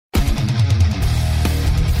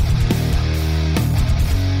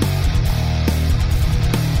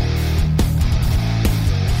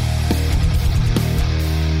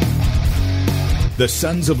The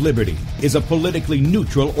Sons of Liberty is a politically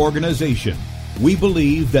neutral organization. We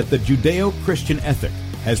believe that the Judeo-Christian ethic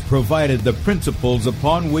has provided the principles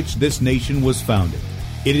upon which this nation was founded.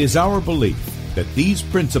 It is our belief that these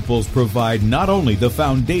principles provide not only the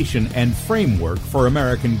foundation and framework for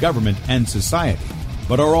American government and society,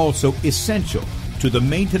 but are also essential to the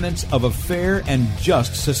maintenance of a fair and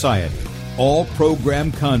just society. All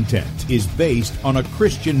program content is based on a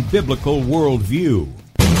Christian biblical worldview.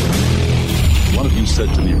 One of you said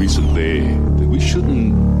to me recently that we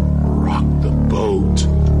shouldn't rock the boat.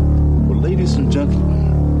 Well, ladies and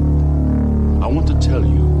gentlemen, I want to tell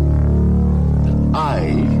you that I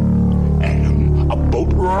am a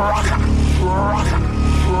boat rocker.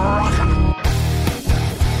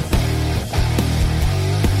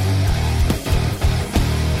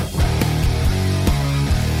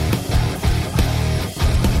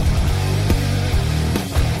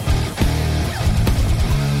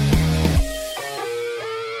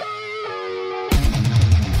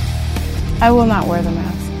 I will not wear the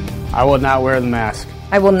mask. I will not wear the mask.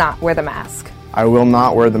 I will not wear the mask. I will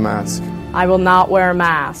not wear the mask. I will not wear a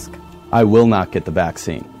mask. I will not get the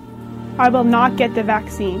vaccine. I will not get the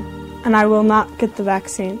vaccine. And I will not get the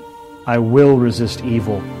vaccine. I will resist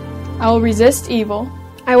evil. I will resist evil.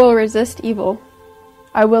 I will resist evil.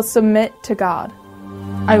 I will submit to God.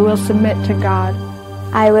 I will submit to God.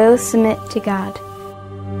 I will submit to God.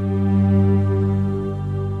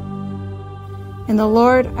 In the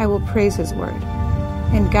Lord I will praise His word.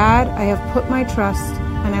 In God I have put my trust,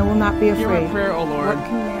 and I will not be afraid. Hear my prayer, O Lord,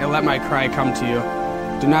 and let my cry come to you.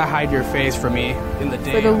 Do not hide your face from me in the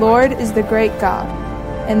day. For the Lord is the great God,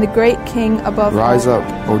 and the great King above all. Rise up,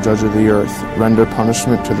 O judge of the earth, render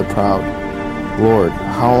punishment to the proud. Lord,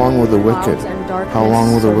 how long will the wicked,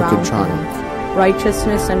 triumph?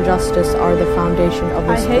 Righteousness and justice are the foundation of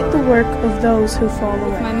His I hate the work of those who fall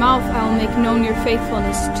away. With my mouth I will make known your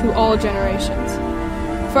faithfulness to all generations.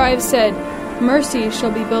 For I have said, mercy shall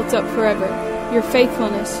be built up forever. Your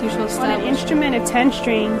faithfulness you shall establish. On an instrument of 10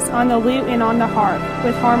 strings, on the lute and on the harp,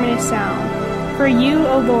 with harmonious sound. For you,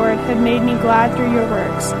 O Lord, have made me glad through your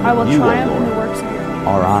works. I will triumph in the works of your hands.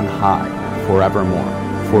 Are on high forevermore.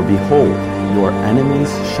 For behold, your enemies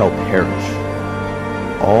shall perish.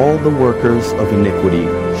 All the workers of iniquity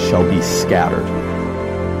shall be scattered.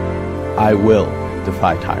 I will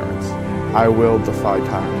defy tyrants. I will defy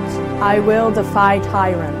tyrants. I will defy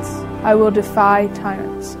tyrants. I will defy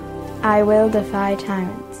tyrants. I will defy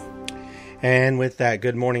tyrants. And with that,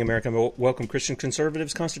 good morning, America. Welcome, Christian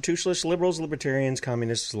conservatives, constitutionalists, liberals, libertarians,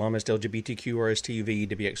 communists, Islamists, LGBTQ, RSTUV,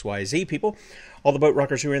 WXYZ people, all the boat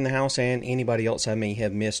rockers who are in the house, and anybody else I may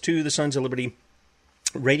have missed, to the Sons of Liberty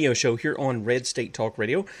radio show here on Red State Talk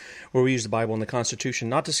Radio, where we use the Bible and the Constitution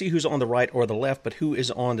not to see who's on the right or the left, but who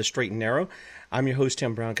is on the straight and narrow. I'm your host,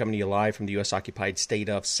 Tim Brown, coming to you live from the U.S.-occupied state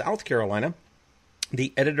of South Carolina,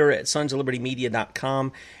 the editor at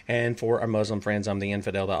sonsoflibertymedia.com, and for our Muslim friends, I'm the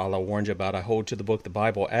infidel that Allah warned you about. I hold to the book, the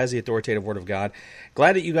Bible, as the authoritative Word of God.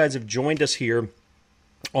 Glad that you guys have joined us here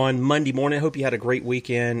on Monday morning. I hope you had a great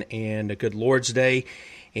weekend and a good Lord's Day,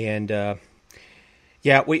 and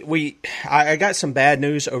yeah, I got some bad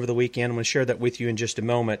news over the weekend. I'm going to share that with you in just a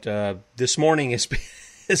moment. This morning has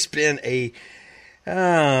been a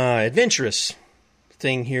adventurous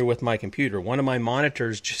thing here with my computer. One of my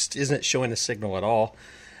monitors just isn't showing a signal at all.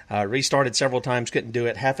 Restarted several times, couldn't do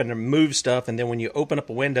it, having to move stuff, and then when you open up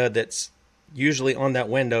a window that's usually on that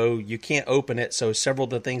window, you can't open it, so several of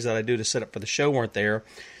the things that I do to set up for the show weren't there.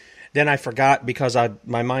 Then I forgot, because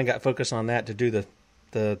my mind got focused on that, to do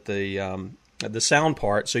the sound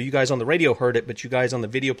part, so you guys on the radio heard it, but you guys on the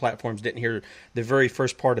video platforms didn't hear the very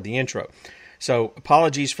first part of the intro. So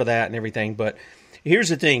apologies for that and everything, but here's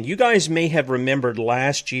the thing. You guys may have remembered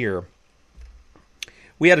last year,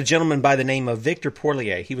 we had a gentleman by the name of Victor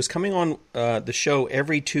Poirier. He was coming on the show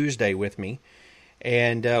every Tuesday with me,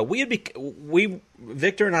 and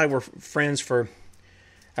Victor and I were friends for,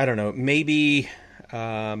 I don't know, maybe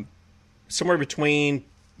somewhere between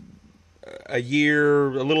a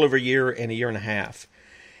little over a year and a half.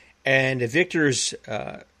 And Victor's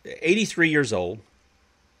 83 years old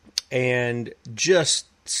and just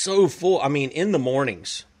so full. I mean, in the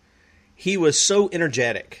mornings, he was so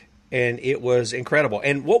energetic and it was incredible.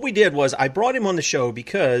 And what we did was I brought him on the show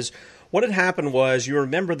because what had happened was, you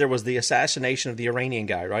remember there was the assassination of the Iranian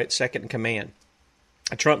guy, right? Second in command.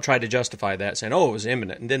 Trump tried to justify that, saying, oh, it was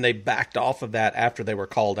imminent. And then they backed off of that after they were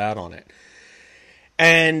called out on it.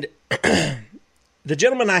 And the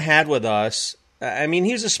gentleman I had with us, I mean,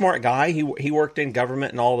 he's a smart guy. He worked in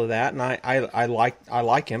government and all of that, and I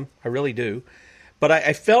like him. I really do. But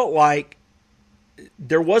I felt like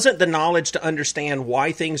there wasn't the knowledge to understand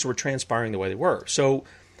why things were transpiring the way they were. So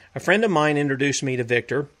a friend of mine introduced me to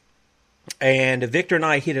Victor, and Victor and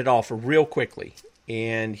I hit it off real quickly.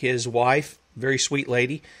 And his wife, very sweet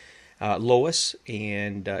lady, Lois,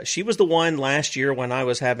 and she was the one last year when I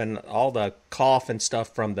was having all the cough and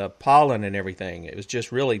stuff from the pollen and everything. It was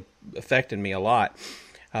just really affecting me a lot.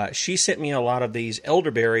 She sent me a lot of these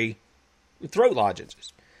elderberry throat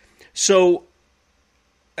lozenges. So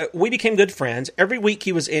we became good friends. Every week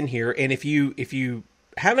he was in here, and if you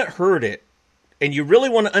haven't heard it, and you really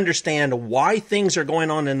want to understand why things are going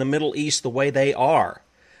on in the Middle East the way they are,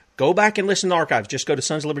 go back and listen to archives. Just go to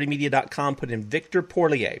sonsoflibertymedia.com, put in Victor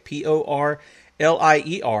Porlier,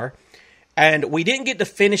 Porlier, and we didn't get to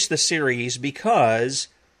finish the series because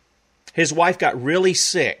his wife got really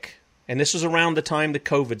sick, and this was around the time the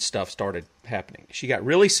COVID stuff started happening. She got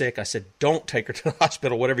really sick. I said, don't take her to the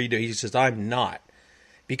hospital, whatever you do. He says, I'm not,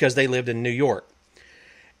 because they lived in New York.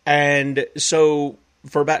 And so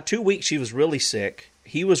for about 2 weeks, she was really sick.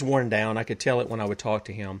 He was worn down. I could tell it when I would talk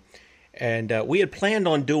to him. And we had planned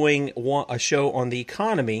on doing a show on the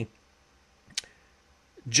economy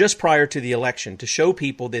just prior to the election to show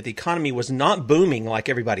people that the economy was not booming like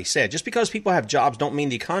everybody said. Just because people have jobs don't mean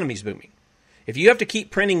the economy's booming. If you have to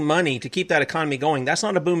keep printing money to keep that economy going, that's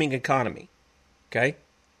not a booming economy. Okay?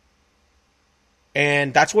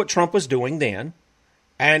 And that's what Trump was doing then.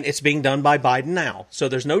 And it's being done by Biden now. So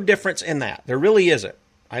there's no difference in that. There really isn't.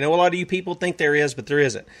 I know a lot of you people think there is, but there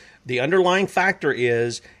isn't. The underlying factor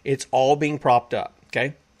is it's all being propped up.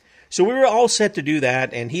 Okay? So we were all set to do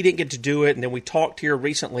that, and he didn't get to do it. And then we talked here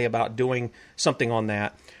recently about doing something on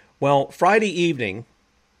that. Well, Friday evening,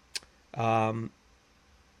 their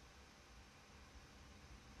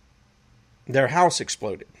house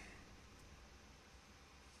exploded.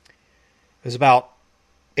 It was about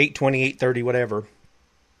 8:20, 8:30, whatever.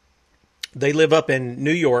 They live up in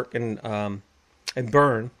New York and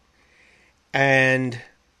Bern, and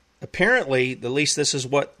apparently, at least this is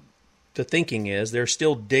what the thinking is, they're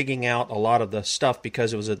still digging out a lot of the stuff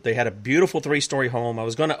because they had a beautiful 3-story home. I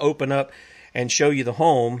was going to open up and show you the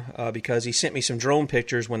home because he sent me some drone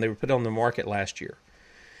pictures when they were put on the market last year.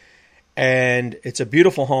 And it's a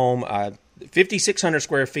beautiful home, 5,600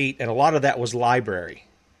 square feet, and a lot of that was library.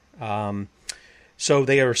 So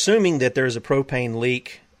they are assuming that there's a propane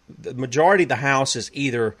leak. The majority of the house is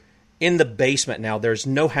either in the basement now. There's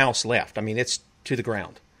no house left. I mean, it's to the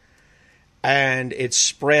ground. And it's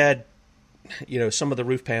spread, some of the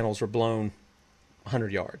roof panels were blown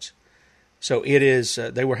 100 yards. So it is,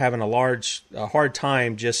 they were having a hard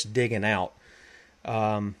time just digging out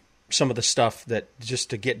some of the stuff that just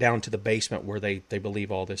to get down to the basement where they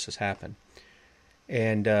believe all this has happened.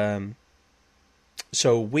 And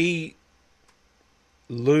so we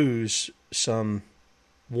lose some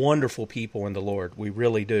wonderful people in the Lord. We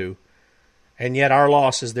really do. And yet our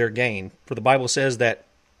loss is their gain. For the Bible says that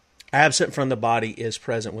absent from the body is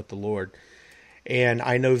present with the Lord. And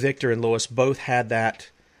I know Victor and Lois both had that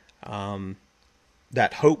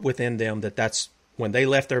hope within them that's when they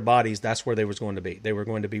left their bodies, that's where they was going to be. They were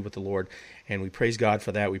going to be with the Lord. And we praise God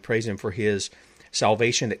for that. We praise Him for His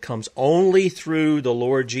salvation that comes only through the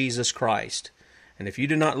Lord Jesus Christ. And if you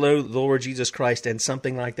do not know the Lord Jesus Christ and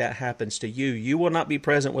something like that happens to you, you will not be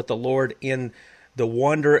present with the Lord in the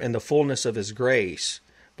wonder and the fullness of His grace,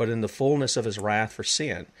 but in the fullness of His wrath for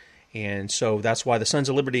sin. And so that's why the Sons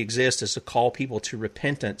of Liberty exist, is to call people to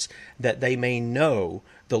repentance, that they may know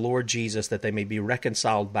the Lord Jesus, that they may be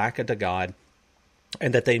reconciled back unto God,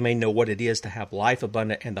 and that they may know what it is to have life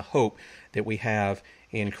abundant and the hope that we have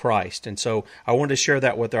in Christ. And so I wanted to share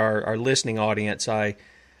that with our listening audience. I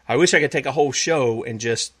wish I could take a whole show and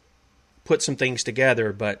just put some things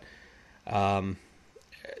together, but that's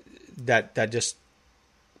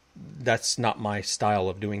not my style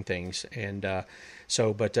of doing things. And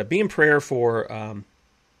but be in prayer for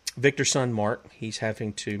Victor's son, Mark. He's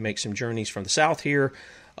having to make some journeys from the south here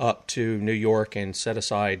up to New York and set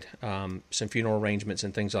aside some funeral arrangements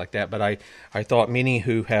and things like that. But I thought many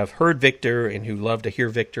who have heard Victor and who love to hear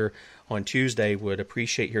Victor on Tuesday would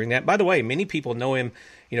appreciate hearing that. By the way, many people know him.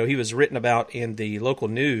 He was written about in the local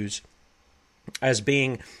news as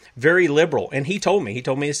being very liberal. And he told me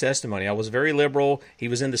his testimony. I was very liberal. He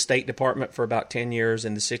was in the State Department for about 10 years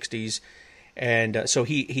in the 60s. And so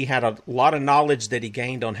he had a lot of knowledge that he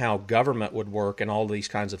gained on how government would work and all these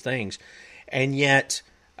kinds of things. And yet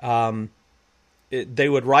they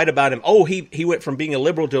would write about him, he went from being a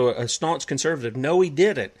liberal to a staunch conservative. No, he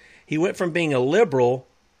didn't. He went from being a liberal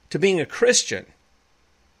to being a Christian.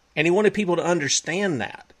 And he wanted people to understand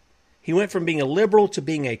that. He went from being a liberal to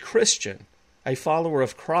being a Christian, a follower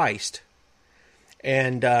of Christ.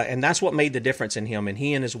 And that's what made the difference in him. And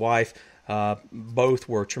he and his wife both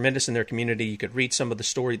were tremendous in their community. You could read some of the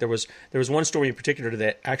story. There was one story in particular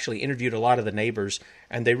that actually interviewed a lot of the neighbors,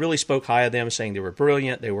 and they really spoke high of them, saying they were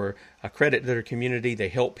brilliant, they were a credit to their community, they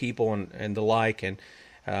helped people and the like. And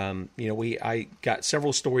I got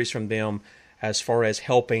several stories from them as far as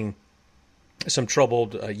helping some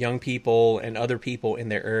troubled young people and other people in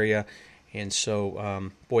their area. And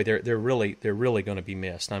so, they're really going to be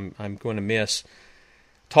missed. I'm going to miss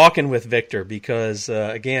talking with Victor because,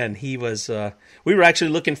 again, he was. We were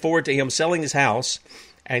actually looking forward to him selling his house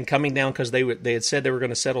and coming down because they had said they were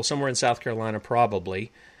going to settle somewhere in South Carolina,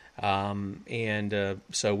 probably. So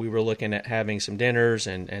we were looking at having some dinners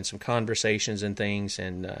and some conversations and things,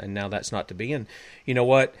 and now that's not to be. And you know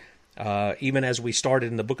what? Even as we started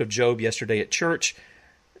in the book of Job yesterday at church,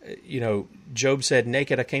 Job said,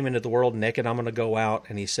 "Naked I came into the world, naked I'm going to go out."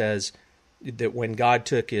 And he says that when God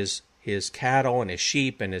took his cattle and his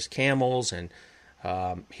sheep and his camels and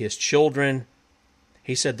his children,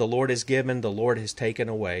 he said, "The Lord has given, the Lord has taken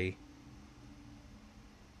away.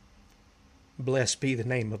 Blessed be the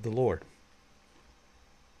name of the Lord."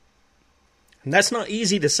 And that's not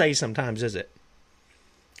easy to say sometimes, is it?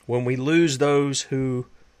 When we lose those who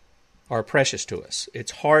are precious to us,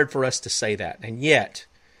 it's hard for us to say that. And yet,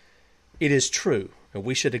 it is true, and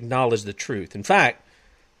we should acknowledge the truth. In fact,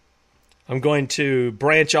 I'm going to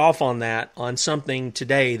branch off on that on something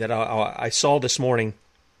today that I saw this morning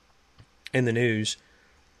in the news,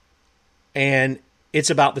 and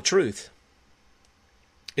it's about the truth.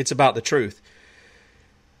 It's about the truth.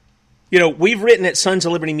 We've written at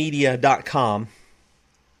sonsoflibertymedia.com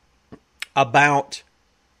about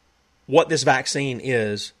what this vaccine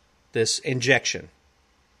is, this injection.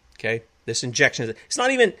 Okay? This injection, it's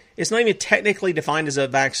not even technically defined as a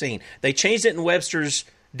vaccine. They changed it in Webster's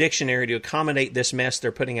dictionary to accommodate this mess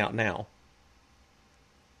they're putting out now.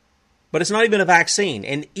 But it's not even a vaccine.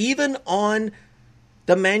 And even on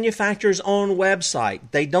the manufacturer's own website,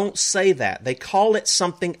 they don't say that. They call it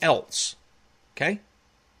something else. Okay?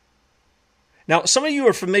 Now, some of you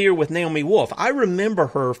are familiar with Naomi Wolf. I remember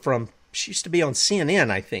her from, she used to be on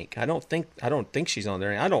CNN, I think. I don't think she's on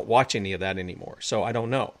there. I don't watch any of that anymore, so I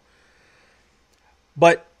don't know.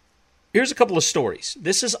 But here's a couple of stories.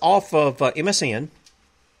 This is off of MSN.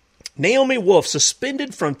 Naomi Wolf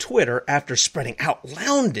suspended from Twitter after spreading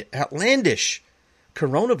outlandish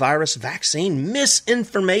coronavirus vaccine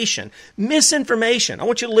misinformation. Misinformation. I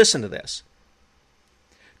want you to listen to this.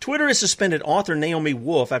 Twitter has suspended author Naomi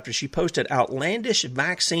Wolf after she posted outlandish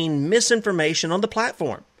vaccine misinformation on the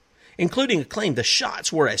platform, including a claim the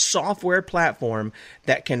shots were a software platform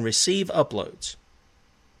that can receive uploads.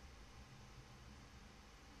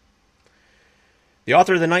 The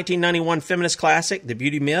author of the 1991 feminist classic, The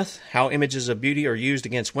Beauty Myth, How Images of Beauty Are Used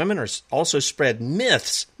Against Women, also spread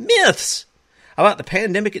myths about the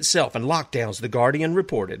pandemic itself and lockdowns, The Guardian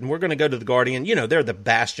reported. And we're going to go to The Guardian. They're the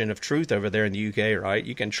bastion of truth over there in the UK, right?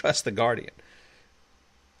 You can trust The Guardian.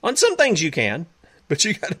 On some things you can, but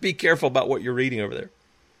you got to be careful about what you're reading over there.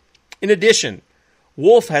 In addition,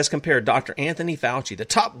 Wolf has compared Dr. Anthony Fauci, the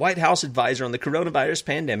top White House advisor on the coronavirus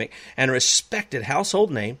pandemic and a respected household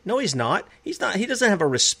name. No, he's not. He doesn't have a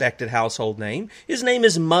respected household name. His name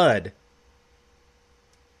is Mud.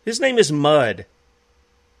 His name is Mud.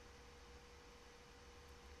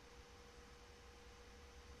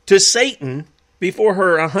 To Satan before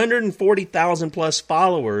her 140,000 plus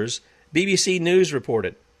followers, BBC News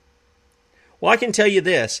reported. Well, I can tell you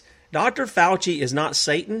this. Dr. Fauci is not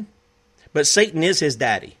Satan. But Satan is his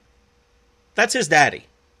daddy. That's his daddy.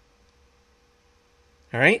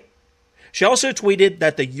 All right? She also tweeted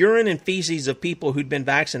that the urine and feces of people who'd been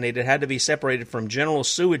vaccinated had to be separated from general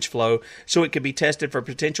sewage flow so it could be tested for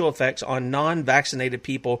potential effects on non-vaccinated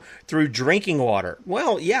people through drinking water.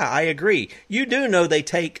 Well, yeah, I agree. You do know they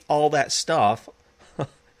take all that stuff.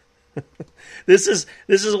 This is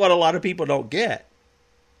what a lot of people don't get.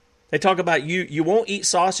 They talk about you won't eat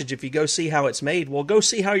sausage if you go see how it's made. Well, go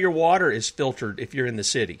see how your water is filtered if you're in the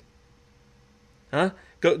city. Huh?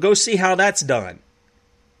 Go see how that's done.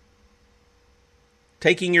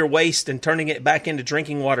 Taking your waste and turning it back into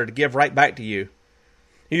drinking water to give right back to you.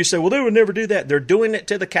 And you say, well, they would never do that. They're doing it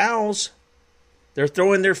to the cows. They're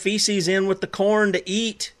throwing their feces in with the corn to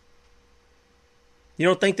eat. You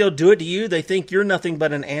don't think they'll do it to you? They think you're nothing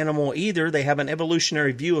but an animal either. They have an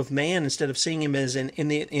evolutionary view of man instead of seeing him as in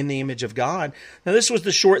the image of God. Now, this was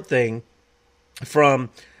the short thing from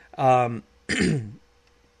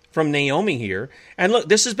Naomi here. And look,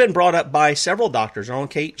 this has been brought up by several doctors. Our own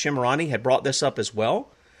Kate Shemirani had brought this up as well.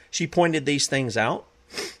 She pointed these things out.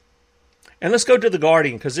 And let's go to The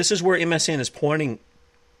Guardian, because this is where MSN is pointing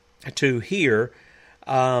to here.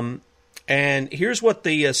 And here's what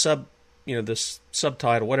the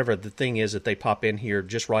subtitle, whatever the thing is that they pop in here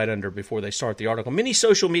just right under before they start the article. Many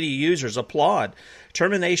social media users applaud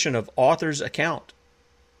termination of author's account.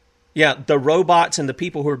 Yeah, the robots and the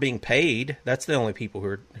people who are being paid, that's the only people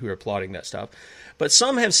who are applauding that stuff. But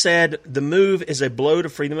some have said the move is a blow to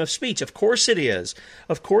freedom of speech. Of course it is.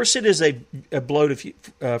 Of course it is a blow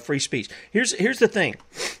to free speech. Here's the thing.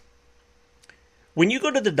 When you go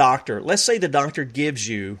to the doctor, let's say the doctor gives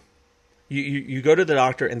you go to the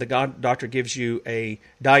doctor and the doctor gives you a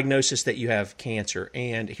diagnosis that you have cancer,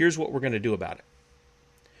 and here's what we're going to do about it.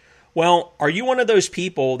 Well, are you one of those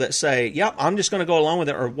people that say, yep, I'm just going to go along with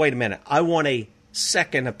it, or wait a minute, I want a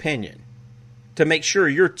second opinion to make sure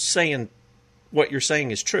you're saying what you're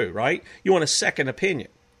saying is true, right? You want a second opinion.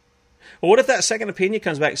 Well, what if that second opinion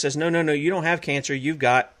comes back and says, no, you don't have cancer, you've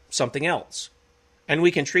got something else. And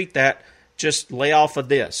we can treat that, just lay off of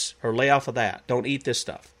this or lay off of that. Don't eat this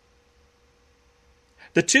stuff.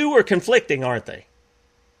 The two are conflicting, aren't they?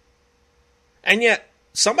 And yet,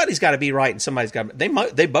 somebody's got to be right and somebody's got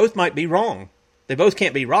to... They both might be wrong. They both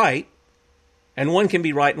can't be right. And one can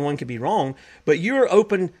be right and one can be wrong. But you're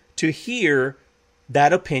open to hear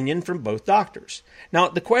that opinion from both doctors. Now,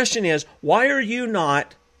 the question is, why is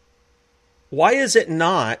it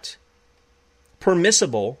not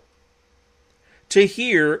permissible to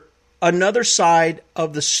hear another side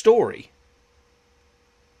of the story?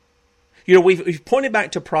 You know, we've pointed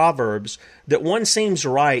back to Proverbs that one seems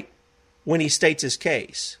right when he states his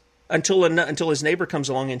case until his neighbor comes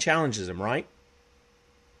along and challenges him, right?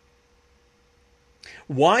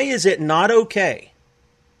 Why is it not okay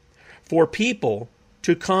for people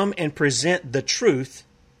to come and present the truth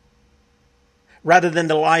rather than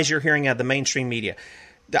the lies you're hearing out of the mainstream media?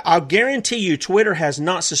 I'll guarantee you Twitter has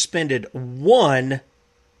not suspended one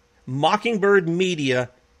Mockingbird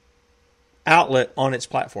Media outlet on its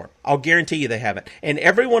platform. I'll guarantee you they haven't. And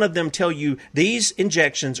every one of them tell you these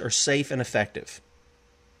injections are safe and effective,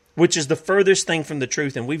 which is the furthest thing from the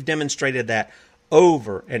truth. And we've demonstrated that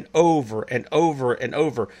over and over and over and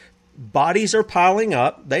over. Bodies are piling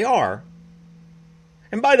up. They are.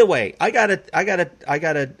 And by the way, I got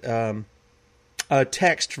a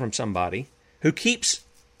text from somebody who keeps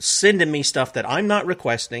sending me stuff that I'm not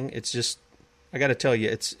requesting. It's just, I got to tell you,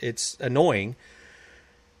 it's annoying.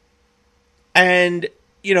 And,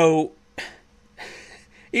 you know,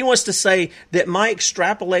 he wants to say that my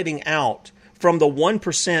extrapolating out from the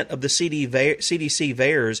 1% of the CDC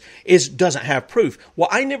VAERS doesn't have proof. Well,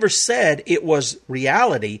 I never said it was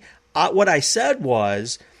reality. What I said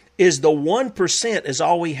is the 1% is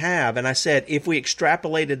all we have. And I said if we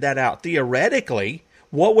extrapolated that out theoretically,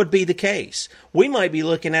 what would be the case? We might be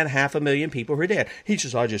looking at 500,000 people who are dead. He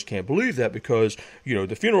says, I just can't believe that because, you know,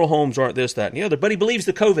 the funeral homes aren't this, that, and the other. But he believes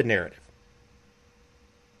the COVID narrative.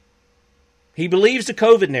 He believes the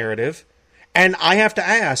COVID narrative, and I have to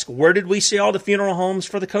ask, where did we see all the funeral homes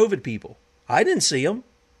for the COVID people? I didn't see them.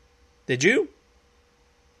 Did you?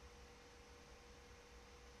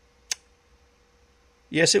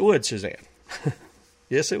 Yes, it would, Suzanne.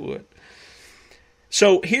 Yes, it would.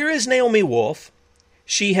 So here is Naomi Wolf.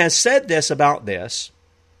 She has said this about this,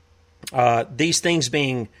 these things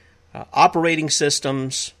being operating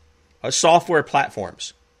systems, software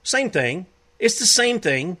platforms. Same thing. It's the same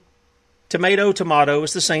thing. Tomato,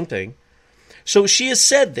 it's the same thing. So she has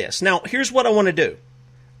said this. Now, here's what I want to do.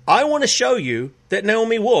 I want to show you that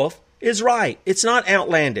Naomi Wolf is right. It's not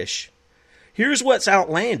outlandish. Here's what's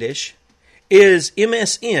outlandish is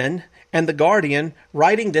MSN and The Guardian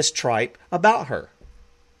writing this tripe about her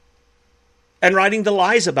and writing the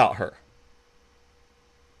lies about her.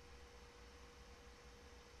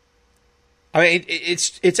 I mean,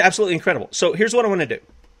 it's absolutely incredible. So here's what I want to do.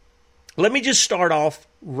 Let me just start off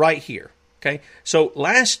right here. Okay, so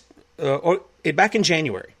back in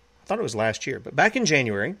January, I thought it was last year, but back in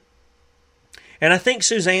January, and I think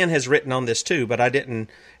Suzanne has written on this too, but I didn't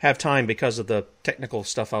have time because of the technical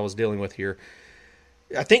stuff I was dealing with here.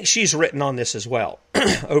 I think she's written on this as well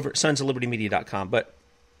over at sonsoflibertymedia.com. But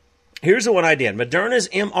here's the one I did. Moderna's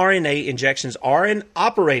mRNA injections are an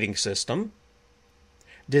operating system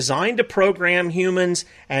designed to program humans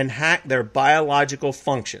and hack their biological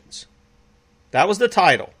functions. That was the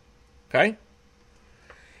title. Okay?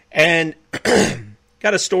 And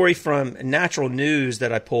got a story from Natural News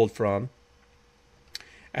that I pulled from.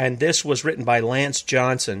 And this was written by Lance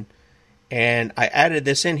Johnson. And I added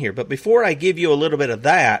this in here. But before I give you a little bit of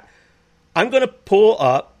that, I'm going to pull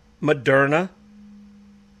up Moderna,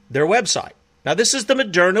 their website. Now, this is the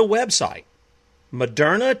Moderna website.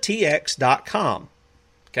 ModernaTX.com.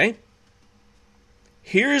 Okay?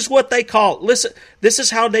 Here's what they call it. Listen, this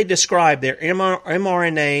is how they describe their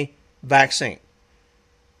mRNA vaccine.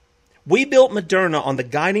 We built Moderna on the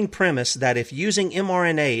guiding premise that if using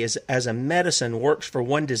mRNA as a medicine works for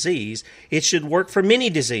one disease, it should work for many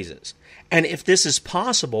diseases. And if this is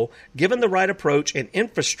possible, given the right approach and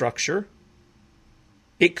infrastructure,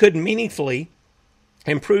 it could meaningfully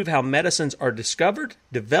improve how medicines are discovered,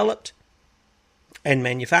 developed, and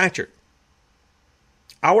manufactured.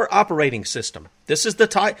 Our operating system. This is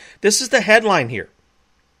the headline here.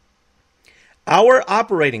 Our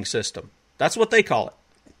operating system. That's what they call it.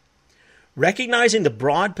 Recognizing the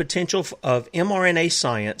broad potential of mRNA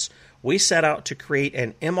science, we set out to create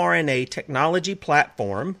an mRNA technology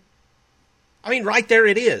platform. I mean, right there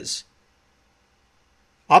it is.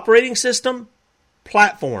 Operating system,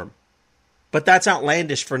 platform. But that's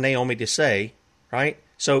outlandish for Naomi to say, right?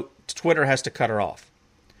 So Twitter has to cut her off.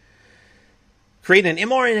 Create an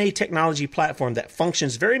mRNA technology platform that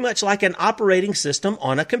functions very much like an operating system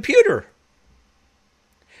on a computer.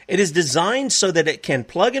 It is designed so that it can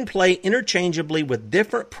plug and play interchangeably with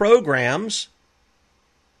different programs.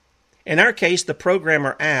 In our case, the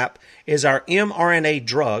programmer app is our mRNA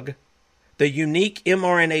drug, the unique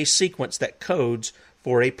mRNA sequence that codes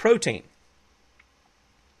for a protein.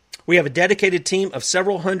 We have a dedicated team of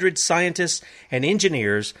several hundred scientists and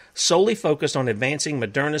engineers solely focused on advancing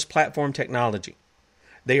Moderna's platform technology.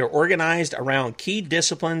 They are organized around key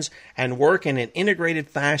disciplines and work in an integrated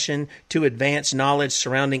fashion to advance knowledge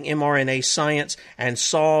surrounding mRNA science and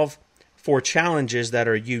solve for challenges that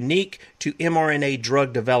are unique to mRNA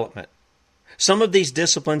drug development. Some of these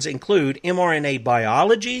disciplines include mRNA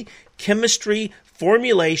biology, chemistry,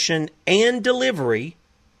 formulation and delivery,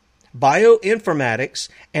 bioinformatics,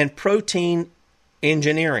 and protein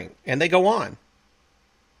engineering. And they go on.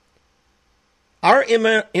 Our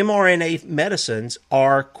mRNA medicines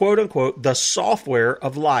are, quote unquote, the software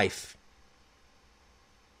of life.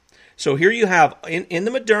 So here you have, in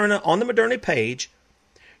the Moderna, on the Moderna page,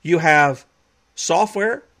 you have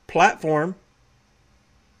software, platform.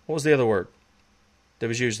 What was the other word that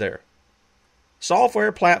was used there?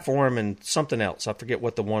 Software, platform, and something else. I forget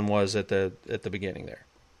what the one was at the beginning there.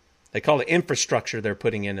 They call it infrastructure they're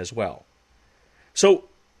putting in as well. So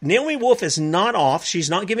Naomi Wolf is not off. She's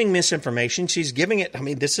not giving misinformation. She's giving it,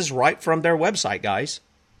 this is right from their website, guys.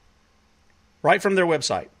 Right from their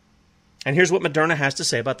website. And here's what Moderna has to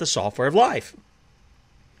say about the software of life.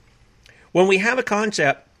 When we have a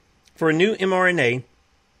concept for a new mRNA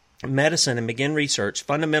medicine and begin research,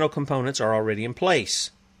 fundamental components are already in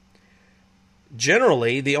place.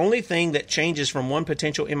 Generally, the only thing that changes from one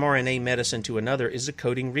potential mRNA medicine to another is the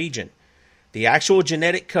coding region. The actual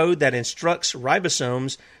genetic code that instructs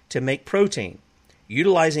ribosomes to make protein.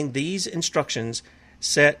 Utilizing these instruction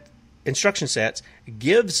sets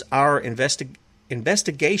gives our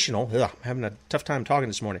investigational, I'm having a tough time talking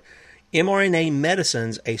this morning, mRNA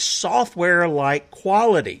medicines a software-like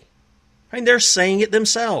quality. They're saying it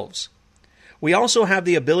themselves. We also have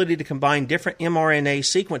the ability to combine different mRNA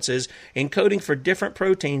sequences encoding for different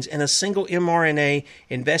proteins in a single mRNA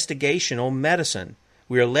investigational medicine.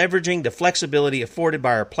 We are leveraging the flexibility afforded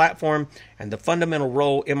by our platform and the fundamental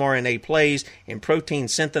role mRNA plays in protein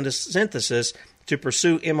synthesis to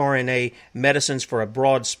pursue mRNA medicines for a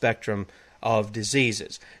broad spectrum of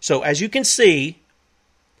diseases. So as you can see,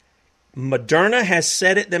 Moderna has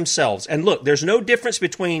said it themselves. And look, there's no difference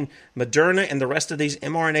between Moderna and the rest of these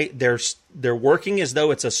mRNA. They're working as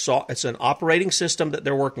though it's an operating system that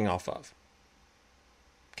they're working off of.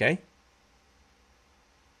 Okay?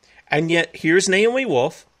 And yet, here's Naomi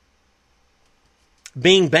Wolf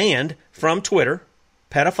being banned from Twitter,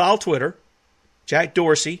 pedophile Twitter, Jack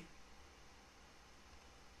Dorsey,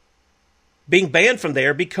 being banned from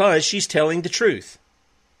there because she's telling the truth.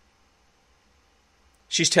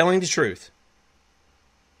 She's telling the truth.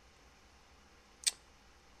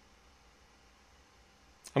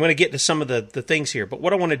 I'm going to get to some of the things here, but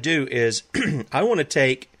what I want to do is I want to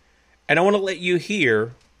take, and I want to let you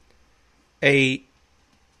hear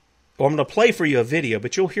I'm going to play for you a video,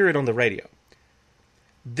 but you'll hear it on the radio.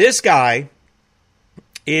 This guy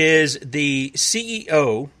is the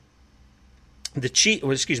CEO,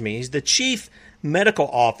 he's the chief medical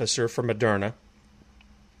officer for Moderna.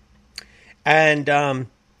 And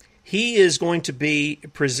he is going to be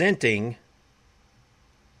presenting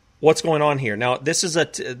what's going on here. Now, this is a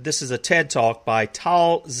TED Talk by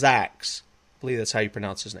Tal Zaks. I believe that's how you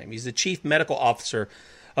pronounce his name. He's the chief medical officer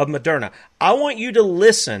of Moderna. I want you to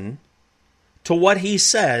listen to what he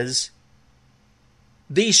says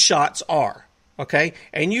these shots are, okay?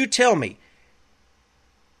 And you tell me,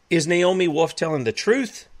 is Naomi Wolf telling the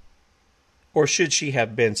truth, or should she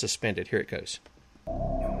have been suspended? Here it goes.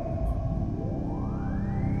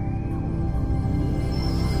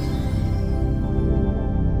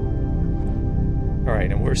 All right,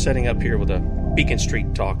 and we're setting up here with a Beacon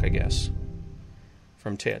Street talk, I guess,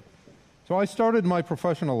 from Ted. So I started my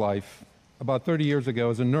professional life about 30 years ago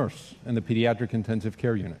as a nurse in the pediatric intensive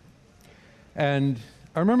care unit. And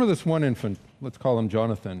I remember this one infant, let's call him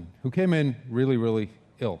Jonathan, who came in really, really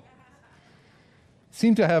ill.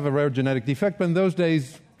 Seemed to have a rare genetic defect, but in those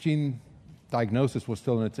days, gene diagnosis was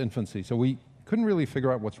still in its infancy, so we couldn't really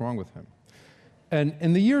figure out what's wrong with him. And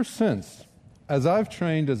in the years since, as I've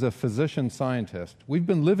trained as a physician scientist, we've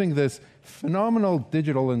been living this phenomenal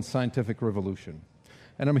digital and scientific revolution.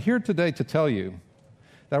 And I'm here today to tell you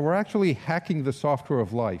that we're actually hacking the software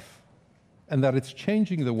of life and that it's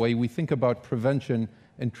changing the way we think about prevention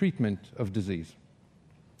and treatment of disease.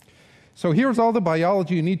 So here's all the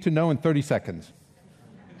biology you need to know in 30 seconds.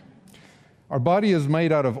 Our body is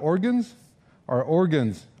made out of organs. Our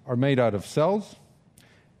organs are made out of cells.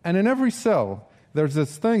 And in every cell, there's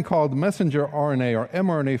this thing called messenger RNA, or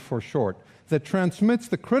mRNA for short, that transmits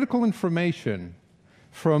the critical information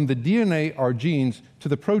from the DNA, our genes, to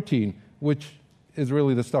the protein, which is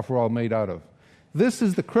really the stuff we're all made out of. This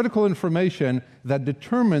is the critical information that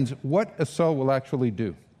determines what a cell will actually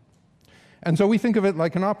do. And so we think of it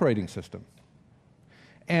like an operating system.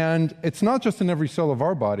 And it's not just in every cell of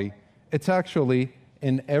our body, it's actually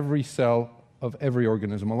in every cell of every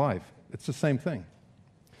organism alive. It's the same thing.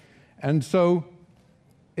 And so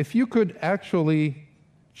if you could actually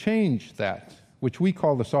change that, which we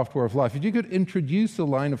call the software of life, if you could introduce a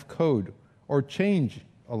line of code or change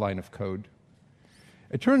a line of code,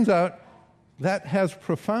 it turns out that has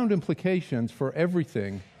profound implications for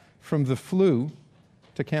everything from the flu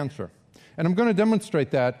to cancer. And I'm going to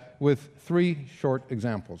demonstrate that with 3 short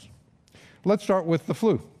examples. Let's start with the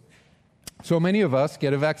flu. So many of us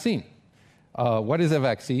get a vaccine. What is a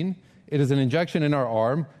vaccine? It is an injection in our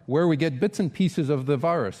arm where we get bits and pieces of the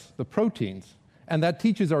virus, the proteins, and that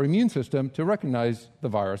teaches our immune system to recognize the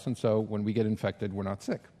virus, and so when we get infected, we're not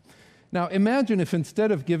sick. Now, imagine if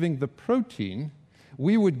instead of giving the protein,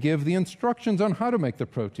 we would give the instructions on how to make the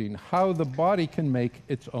protein, how the body can make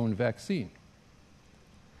its own vaccine.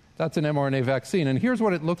 That's an mRNA vaccine, and here's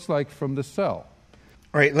what it looks like from the cell.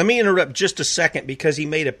 All right, let me interrupt just a second because he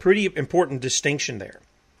made a pretty important distinction there.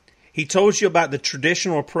 He told you about the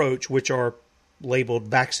traditional approach, which are labeled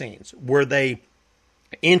vaccines, where they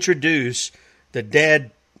introduce the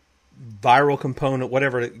dead viral component,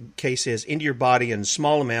 whatever the case is, into your body in a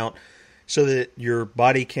small amount so that your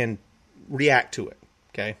body can react to it,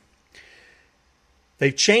 okay?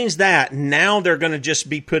 They've changed that. Now they're going to just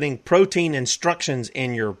be putting protein instructions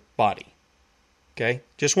in your body, okay?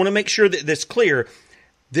 Just want to make sure that that's clear.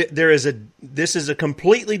 This is a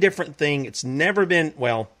completely different thing. It's never been,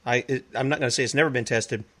 well, I'm not going to say it's never been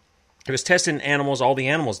tested. It was tested in animals. All the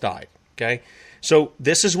animals died, okay? So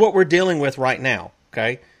this is what we're dealing with right now,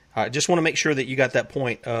 okay? I just want to make sure that you got that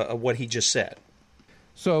point of what he just said.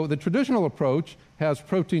 So the traditional approach has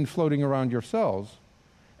protein floating around your cells.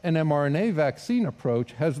 An mRNA vaccine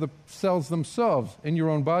approach has the cells themselves in your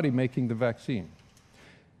own body making the vaccine.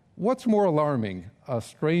 What's more alarming, a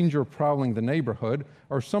stranger prowling the neighborhood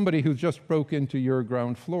or somebody who just broke into your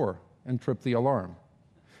ground floor and tripped the alarm?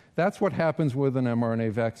 That's what happens with an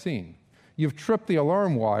mRNA vaccine. You've tripped the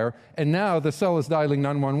alarm wire, and now the cell is dialing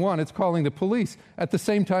 911. It's calling the police at the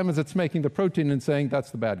same time as it's making the protein and saying,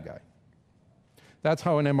 that's the bad guy. That's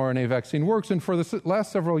how an mRNA vaccine works, and for the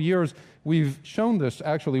last several years, we've shown this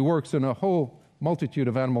actually works in a whole multitude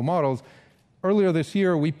of animal models. Earlier this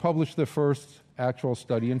year, we published the first actual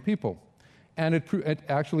study in people, and it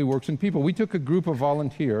actually works in people. We took a group of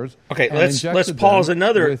volunteers. Okay, let's pause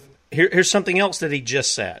another. Here's something else that he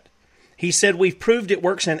just said. He said we've proved it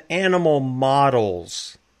works in animal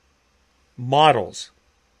models. Models.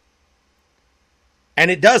 And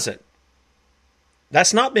it doesn't.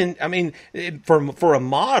 That's not been, I mean, for a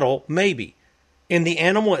model, maybe. In the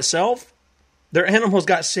animal itself, their animals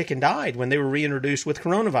got sick and died when they were reintroduced with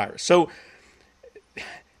coronavirus. So,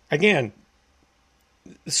 again,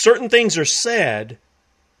 certain things are said,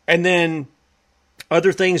 and then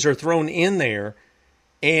other things are thrown in there,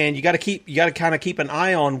 and you got to kind of keep an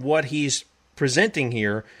eye on what he's presenting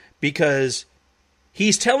here, because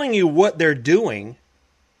he's telling you what they're doing,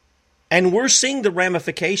 and we're seeing the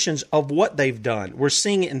ramifications of what they've done. We're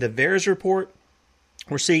seeing it in the VAERS report.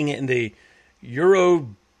 We're seeing it in the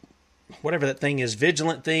Euro, whatever that thing is,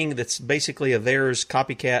 Vigilant thing that's basically a VAERS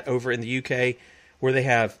copycat over in the UK, where they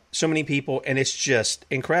have so many people, and it's just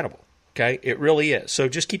incredible, okay? It really is. So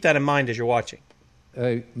just keep that in mind as you're watching.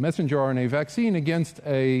 A messenger RNA vaccine against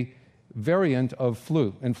a variant of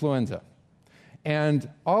influenza. And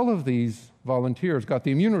all of these volunteers got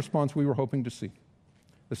the immune response we were hoping to see.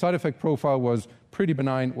 The side effect profile was pretty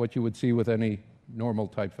benign, what you would see with any normal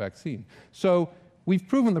type vaccine. So we've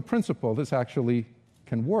proven the principle. This actually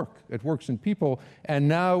can work. It works in people. And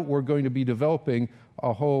now we're going to be developing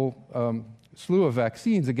a whole slew of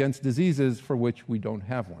vaccines against diseases for which we don't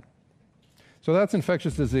have one. So that's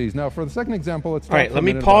infectious disease. Now, for the second example, let's talk. All right, let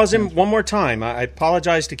me pause him one more time. I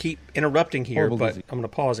apologize to keep interrupting here, but I'm going to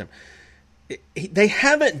pause him. They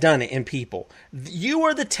haven't done it in people. You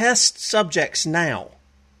are the test subjects now.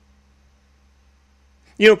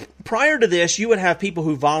 Prior to this, you would have people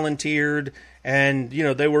who volunteered, and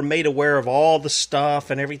they were made aware of all the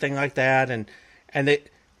stuff and everything like that, and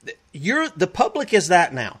the public is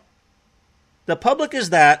that now. The public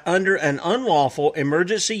is that under an unlawful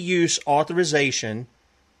emergency use authorization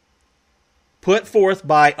put forth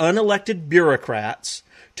by unelected bureaucrats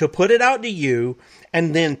to put it out to you,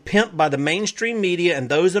 and then pimped by the mainstream media and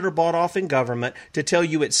those that are bought off in government to tell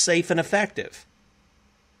you it's safe and effective.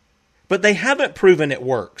 But they haven't proven it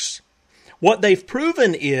works. What they've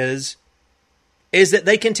proven is that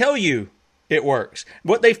they can tell you it works.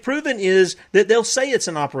 What they've proven is that they'll say it's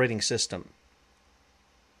an operating system.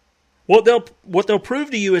 What they'll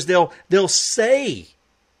prove to you is they'll say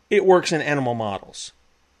it works in animal models.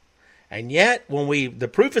 And yet, when the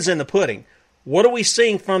proof is in the pudding, what are we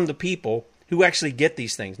seeing from the people who actually get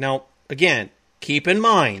these things? Now, again, keep in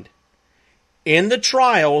mind, in the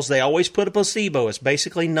trials, they always put a placebo. It's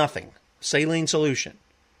basically nothing. Saline solution.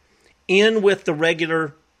 In with the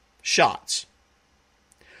regular shots.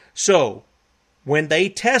 So, when they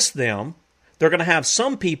test them, they're going to have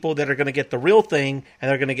some people that are going to get the real thing,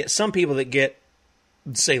 and they're going to get some people that get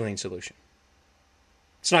the saline solution.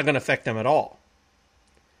 It's not going to affect them at all.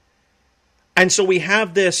 And so we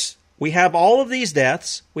have all of these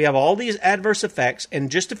deaths, we have all these adverse effects in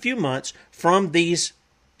just a few months from these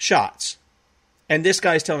shots. And this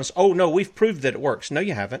guy's telling us, oh, no, we've proved that it works. No,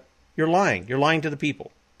 you haven't. You're lying. You're lying to the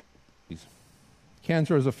people.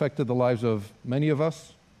 Cancer has affected the lives of many of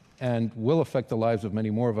us and will affect the lives of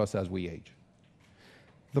many more of us as we age.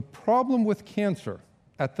 The problem with cancer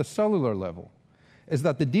at the cellular level is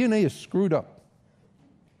that the DNA is screwed up.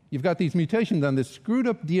 You've got these mutations, and this screwed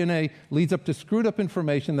up DNA leads up to screwed up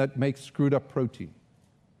information that makes screwed up protein.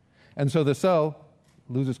 And so the cell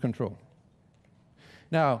loses control.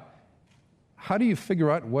 Now, how do you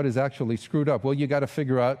figure out what is actually screwed up? Well, you got to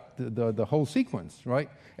figure out the whole sequence, right?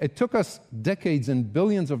 It took us decades and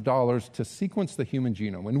billions of dollars to sequence the human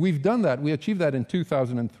genome. And we've done that. We achieved that in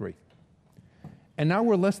 2003. And now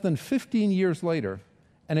we're less than 15 years later,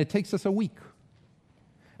 and it takes us a week.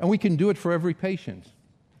 And we can do it for every patient.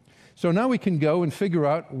 So now we can go and figure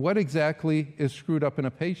out what exactly is screwed up in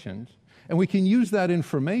a patient, and we can use that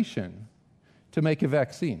information to make a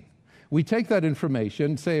vaccine. We take that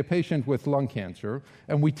information, say a patient with lung cancer,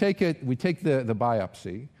 and we take the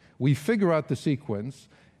biopsy, we figure out the sequence,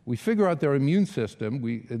 we figure out their immune system,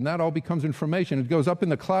 and that all becomes information. It goes up in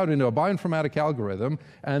the cloud into a bioinformatic algorithm,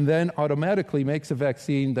 and then automatically makes a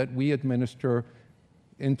vaccine that we administer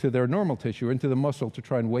into their normal tissue, into the muscle, to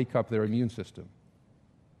try and wake up their immune system.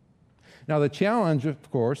 Now, the challenge,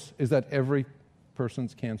 of course, is that every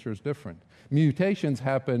person's cancer is different. Mutations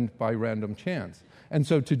happen by random chance. And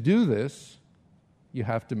so to do this, you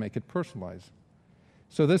have to make it personalized.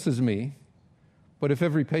 So this is me. But if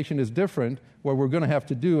every patient is different, what we're going to have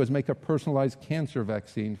to do is make a personalized cancer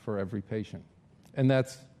vaccine for every patient. And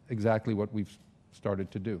that's exactly what we've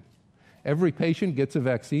started to do. Every patient gets a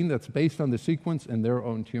vaccine that's based on the sequence in their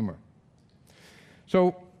own tumor.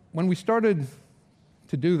 So when we started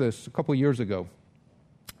to do this a couple of years ago,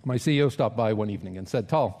 my CEO stopped by one evening and said,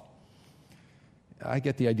 "Tal, I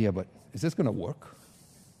get the idea, but is this going to work?"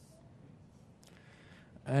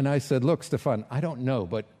 And I said, "Look, Stefan, I don't know,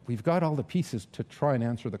 but we've got all the pieces to try and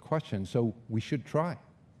answer the question, so we should try."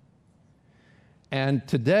 And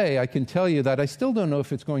today, I can tell you that I still don't know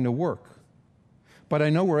if it's going to work, but I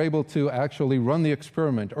know we're able to actually run the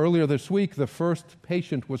experiment. Earlier this week, the first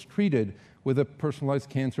patient was treated with a personalized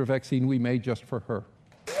cancer vaccine we made just for her.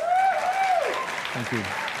 Thank you.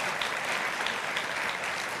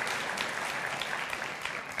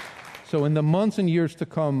 So in the months and years to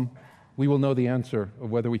come, we will know the answer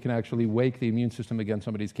of whether we can actually wake the immune system against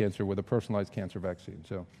somebody's cancer with a personalized cancer vaccine.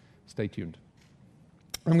 So stay tuned.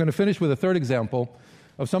 I'm going to finish with a third example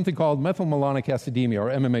of something called methylmalonic acidemia, or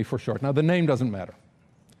MMA for short. Now, the name doesn't matter.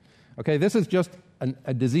 Okay, this is just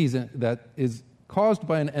a disease that is caused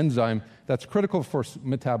by an enzyme that's critical for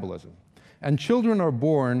metabolism. And children are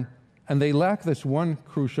born, and they lack this one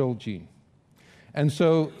crucial gene. And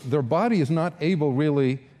so their body is not able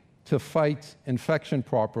really to fight infection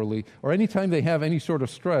properly, or anytime they have any sort of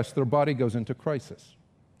stress, their body goes into crisis.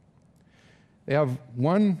 They have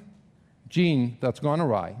one gene that's gone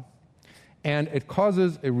awry, And it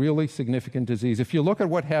causes a really significant disease. If you look at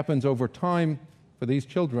what happens over time for these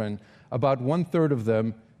children, about 1/3 of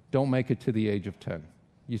them don't make it to the age of 10.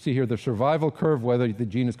 You see here the survival curve, whether the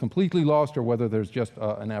gene is completely lost or whether there's just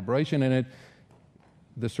an aberration in it,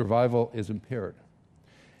 the survival is impaired.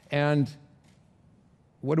 And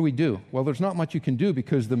what do we do? Well, there's not much you can do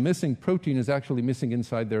because the missing protein is actually missing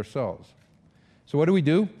inside their cells. So what do we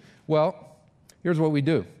do? Well, here's what we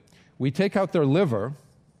do. We take out their liver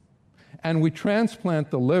and we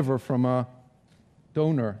transplant the liver from a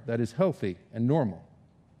donor that is healthy and normal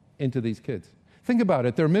into these kids. Think about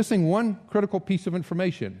it. They're missing one critical piece of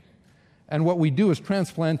information, and what we do is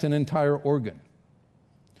transplant an entire organ.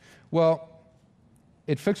 Well,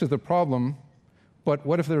 it fixes the problem, but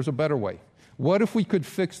what if there's a better way? What if we could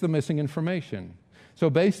fix the missing information? So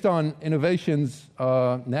based on innovations,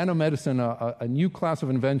 nanomedicine, a new class of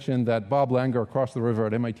invention that Bob Langer across the river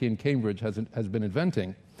at MIT and Cambridge has been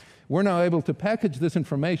inventing, we're now able to package this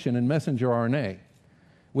information in messenger RNA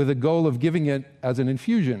with the goal of giving it as an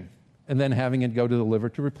infusion and then having it go to the liver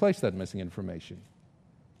to replace that missing information.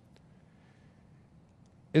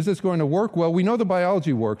 Is this going to work? Well, we know the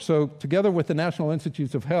biology works. So together with the National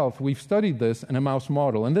Institutes of Health, we've studied this in a mouse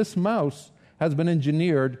model. And this mouse has been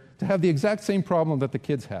engineered to have the exact same problem that the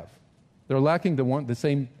kids have. They're lacking the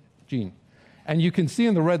same gene. And you can see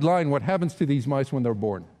in the red line what happens to these mice when they're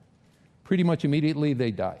born. Pretty much immediately,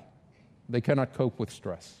 they die. They cannot cope with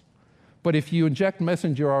stress. But if you inject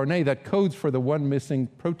messenger RNA that codes for the one missing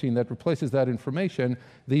protein that replaces that information,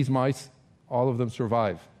 these mice, all of them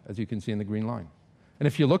survive, as you can see in the green line. And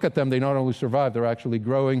if you look at them, they not only survive, they're actually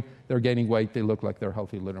growing, they're gaining weight, they look like they're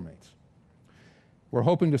healthy littermates. We're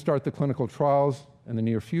hoping to start the clinical trials in the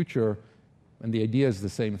near future, and the idea is the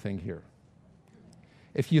same thing here.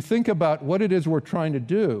 If you think about what it is we're trying to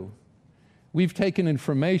do, we've taken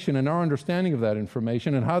information and our understanding of that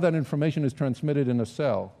information and how that information is transmitted in a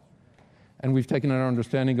cell, and we've taken our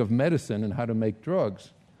understanding of medicine and how to make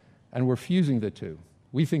drugs, and we're fusing the two.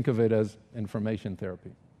 We think of it as information therapy.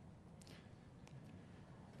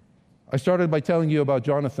 I started by telling you about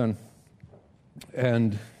Jonathan,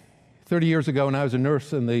 and 30 years ago, when I was a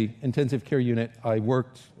nurse in the intensive care unit, I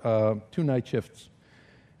worked 2 night shifts.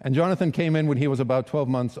 And Jonathan came in when he was about 12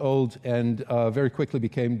 months old and very quickly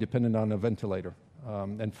became dependent on a ventilator.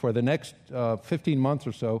 And for the next 15 months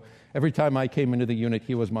or so, every time I came into the unit,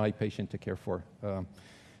 he was my patient to care for.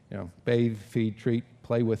 Bathe, feed, treat,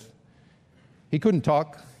 play with. He couldn't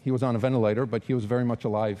talk. He was on a ventilator, but he was very much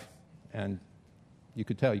alive. And you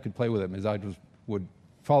could tell, you could play with him. His eyes would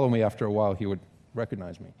follow me after a while. He would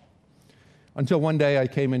recognize me. Until one day I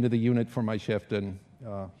came into the unit for my shift and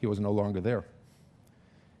he was no longer there.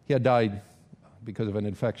 He had died because of an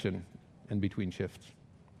infection in between shifts.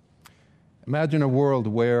 Imagine a world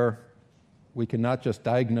where we can not just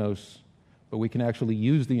diagnose, but we can actually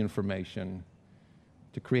use the information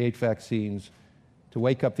to create vaccines, to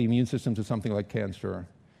wake up the immune system to something like cancer,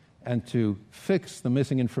 and to fix the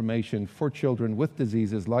missing information for children with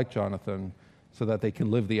diseases like Jonathan so that they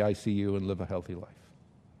can live the ICU and live a healthy life.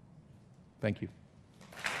 Thank you.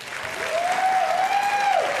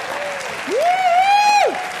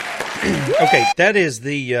 Okay, that is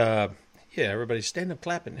the... Yeah, everybody's stand up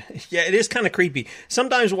clapping. Yeah, it is kind of creepy.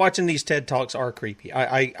 Sometimes watching these TED Talks are creepy.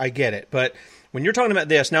 I get it. But when you're talking about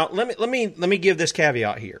this, now let me give this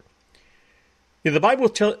caveat here. The Bible,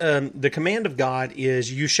 the command of God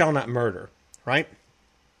is you shall not murder, right?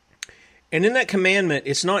 And in that commandment,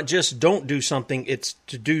 it's not just don't do something, it's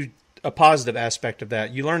to do a positive aspect of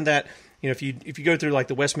that. You learn that, if you go through like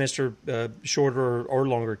the Westminster shorter or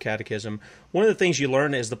longer catechism, one of the things you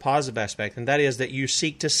learn is the positive aspect, and that is that you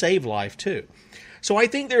seek to save life too. So I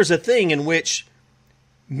think there's a thing in which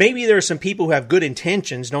maybe there are some people who have good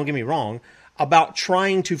intentions, don't get me wrong, about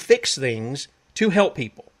trying to fix things to help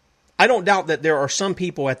people. I don't doubt that there are some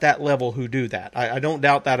people at that level who do that. I don't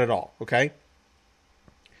doubt that at all, okay?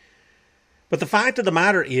 But the fact of the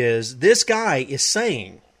matter is, this guy is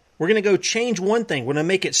saying, we're going to go change one thing. We're going to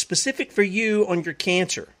make it specific for you on your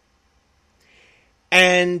cancer.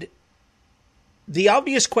 And the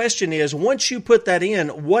obvious question is, once you put that in,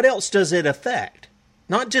 what else does it affect?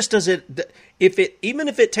 Not just does it, even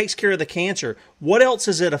if it takes care of the cancer, what else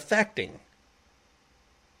is it affecting?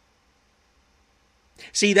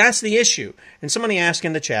 See, that's the issue. And somebody asked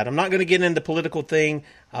in the chat, I'm not going to get into the political thing,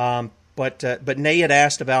 but Nate had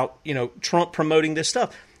asked about, Trump promoting this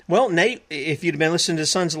stuff. Well, Nate, if you'd been listening to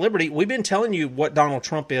Sons of Liberty, we've been telling you what Donald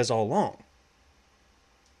Trump is all along.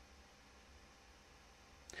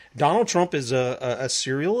 Donald Trump is a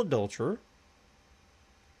serial adulterer.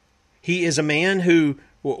 He is a man who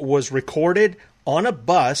was recorded on a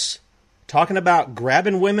bus talking about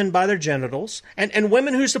grabbing women by their genitals, and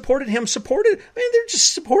women who supported him they're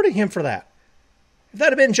just supporting him for that. If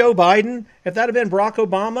that had been Joe Biden, if that had been Barack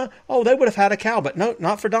Obama, they would have had a cow. But no,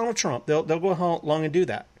 not for Donald Trump. They'll go along and do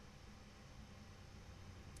that.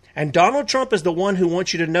 And Donald Trump is the one who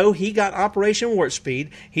wants you to know he got Operation Warp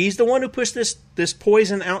Speed. He's the one who pushed this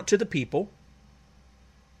poison out to the people.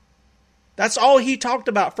 That's all he talked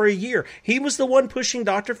about for a year. He was the one pushing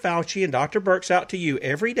Dr. Fauci and Dr. Birx out to you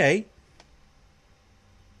every day.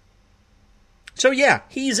 So yeah,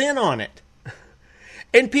 he's in on it.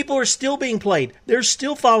 And people are still being played. They're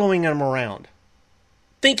still following him around,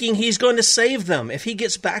 thinking he's going to save them if he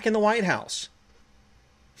gets back in the White House.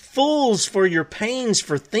 Fools for your pains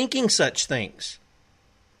for thinking such things.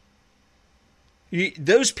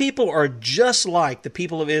 Those people are just like the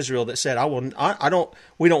people of Israel that said,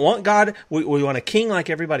 we don't want God. We want a king like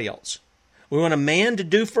everybody else. We want a man to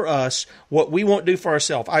do for us what we won't do for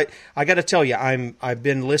ourselves. I got to tell you, I've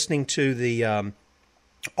been listening to the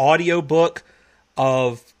audio book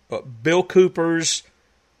of Bill Cooper's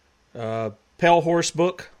Pale Horse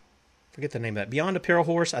book. Forget the name of that. Beyond a Pale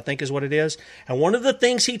Horse, I think is what it is. And one of the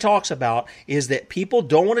things he talks about is that people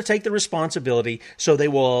don't want to take the responsibility, so they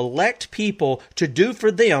will elect people to do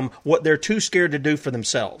for them what they're too scared to do for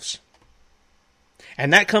themselves.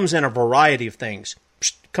 And that comes in a variety of things.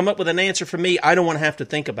 Come up with an answer for me. I don't want to have to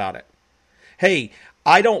think about it. Hey,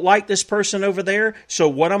 I don't like this person over there, so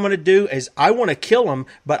what I'm going to do is I want to kill them,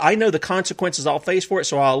 but I know the consequences I'll face for it,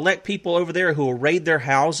 so I'll elect people over there who will raid their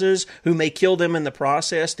houses, who may kill them in the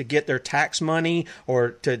process to get their tax money or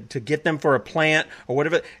to get them for a plant or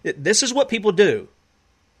whatever. This is what people do.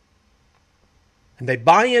 And they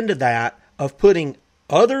buy into that of putting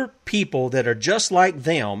other people that are just like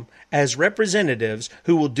them as representatives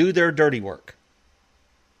who will do their dirty work.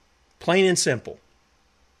 Plain and simple.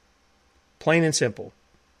 Plain and simple.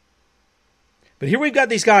 But here we've got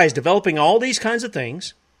these guys developing all these kinds of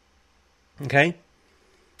things. Okay?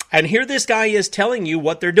 And here this guy is telling you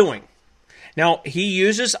what they're doing. Now, he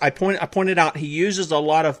uses, I pointed out, he uses a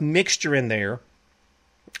lot of mixture in there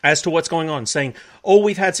as to what's going on, saying,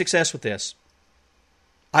 we've had success with this.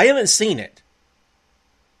 I haven't seen it.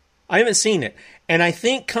 And I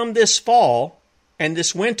think come this fall and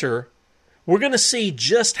this winter, we're going to see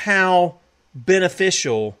just how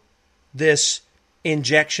beneficial this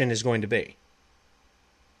injection is going to be.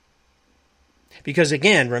 Because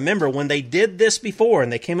again, remember when they did this before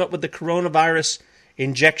and they came up with the coronavirus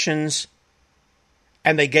injections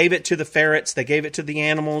and they gave it to the ferrets, they gave it to the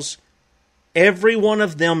animals, every one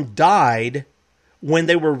of them died when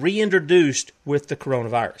they were reintroduced with the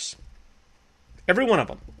coronavirus. Every one of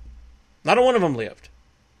them. Not a one of them lived.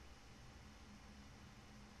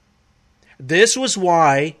 This was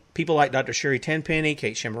why people like Dr. Sherry Tenpenny,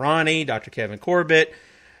 Kate Shemirani, Dr. Kevin Corbett,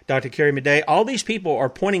 Dr. Carrie Madej, all these people are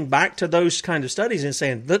pointing back to those kind of studies and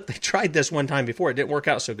saying, look, they tried this one time before. It didn't work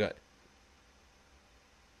out so good.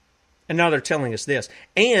 And now they're telling us this.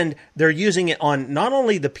 And they're using it on not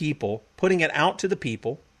only the people, putting it out to the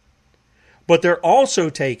people, but they're also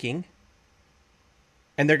taking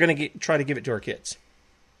and they're going to try to give it to our kids.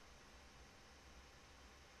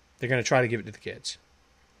 They're going to try to give it to the kids.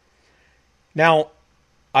 Now,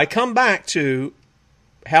 I come back to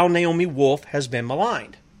how Naomi Wolf has been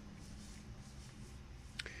maligned.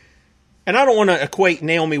 And I don't want to equate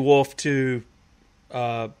Naomi Wolf to,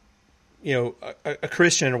 a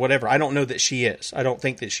Christian or whatever. I don't know that she is. I don't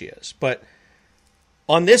think that she is. But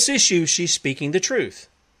on this issue, she's speaking the truth.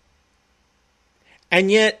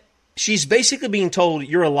 And yet, she's basically being told,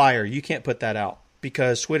 you're a liar. You can't put that out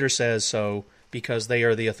because Twitter says so, because they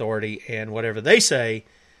are the authority, and whatever they say,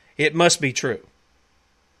 it must be true.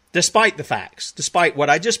 Despite the facts, despite what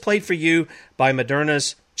I just played for you by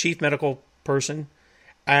Moderna's chief medical person,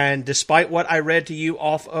 and despite what I read to you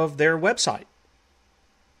off of their website.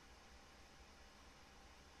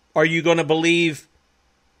 Are you going to believe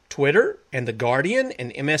Twitter and The Guardian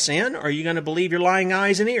and MSN? Or are you going to believe your lying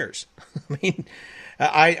eyes and ears? I mean,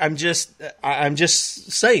 I'm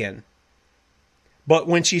just saying. But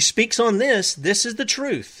when she speaks on this is the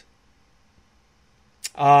truth.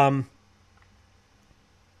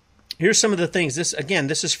 Here's some of the things.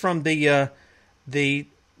 This is from the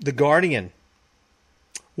Guardian.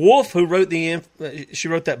 Wolf, who wrote she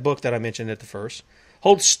wrote that book that I mentioned at the first,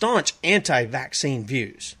 holds staunch anti-vaccine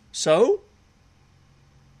views. So,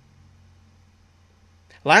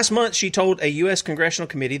 last month she told a U.S. congressional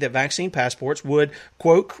committee that vaccine passports would,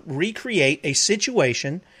 quote, recreate a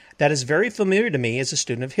situation that is very familiar to me as a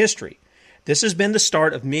student of history. This has been the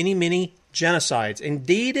start of many, many genocides.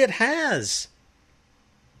 Indeed, it has.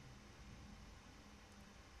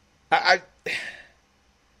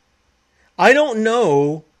 I don't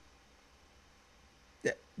know.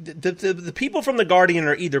 The people from The Guardian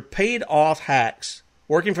are either paid off hacks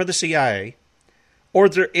working for the CIA, or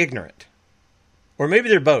they're ignorant. Or maybe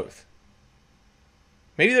they're both.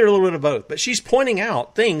 Maybe they're a little bit of both. But she's pointing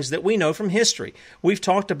out things that we know from history. We've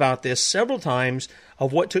talked about this several times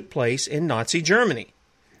of what took place in Nazi Germany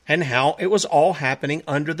and how it was all happening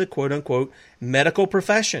under the quote-unquote medical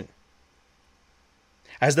profession.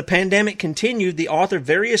 As the pandemic continued, the author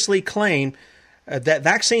variously claimed that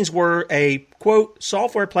vaccines were a, quote,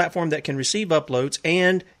 software platform that can receive uploads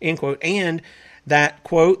and, end quote, and that,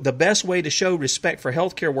 quote, the best way to show respect for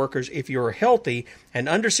healthcare workers if you're healthy and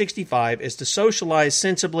under 65 is to socialize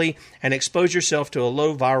sensibly and expose yourself to a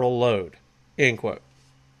low viral load, end quote.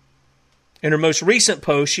 In her most recent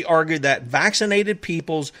post, she argued that vaccinated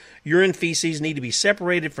people's urine feces need to be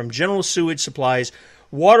separated from general sewage supplies,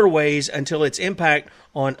 waterways until its impact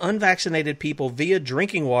on unvaccinated people via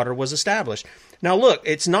drinking water was established. Now look,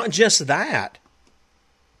 it's not just that.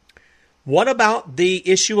 What about the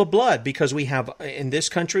issue of blood? Because we have, in this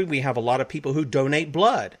country, we have a lot of people who donate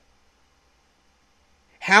blood.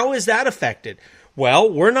 How is that affected?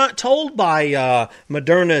 Well, we're not told by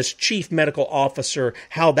Moderna's chief medical officer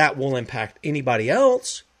how that will impact anybody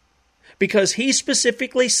else. Because he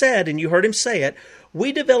specifically said, and you heard him say it,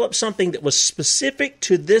 we developed something that was specific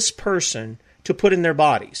to this person to put in their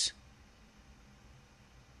bodies.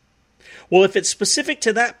 Well, if it's specific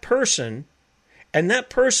to that person, and that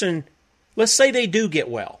person, let's say they do get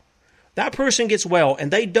well. That person gets well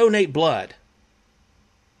and they donate blood.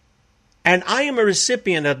 And I am a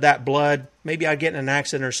recipient of that blood. Maybe I get in an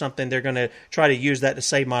accident or something. They're going to try to use that to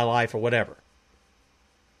save my life or whatever.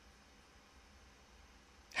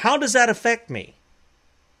 How does that affect me?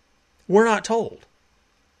 We're not told.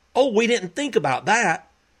 Oh, we didn't think about that.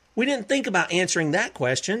 We didn't think about answering that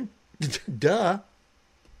question. Duh.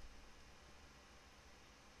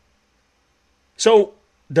 So,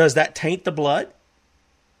 does that taint the blood?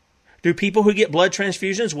 Do people who get blood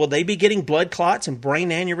transfusions, will they be getting blood clots and brain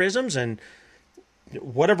aneurysms and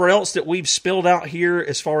whatever else that we've spilled out here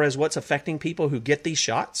as far as what's affecting people who get these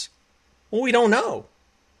shots? Well, we don't know.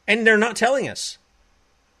 And they're not telling us.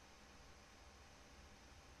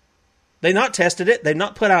 They've not tested it. They've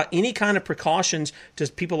not put out any kind of precautions to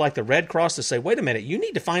people like the Red Cross to say, wait a minute, you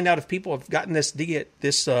need to find out if people have gotten this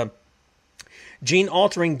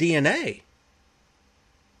gene-altering DNA.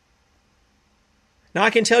 Now, I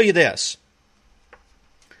can tell you this.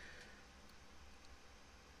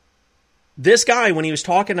 This guy, when he was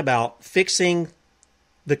talking about fixing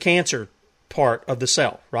the cancer part of the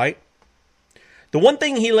cell, right? The one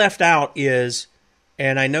thing he left out is,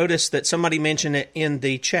 and I noticed that somebody mentioned it in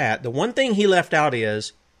the chat, the one thing he left out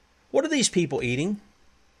is, what are these people eating?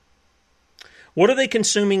 What are they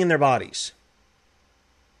consuming in their bodies?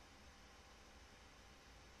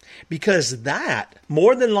 Because that,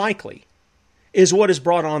 more than likely, is what has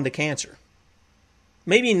brought on the cancer.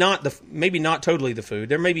 Maybe not totally the food.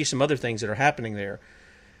 There may be some other things that are happening there.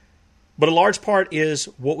 But a large part is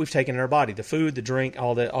what we've taken in our body. The food, the drink,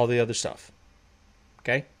 all the other stuff.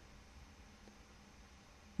 Okay?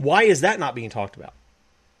 Why is that not being talked about?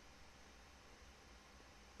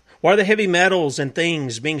 Why are the heavy metals and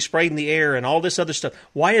things being sprayed in the air and all this other stuff?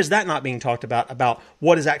 Why is that not being talked about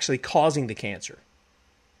what is actually causing the cancer?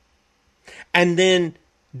 And then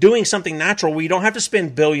doing something natural where you don't have to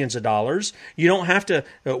spend billions of dollars. You don't have to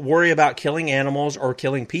worry about killing animals or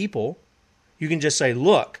killing people. You can just say,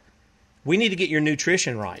 look, we need to get your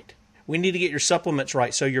nutrition right. We need to get your supplements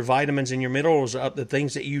right so your vitamins and your minerals are up, the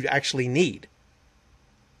things that you actually need.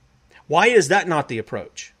 Why is that not the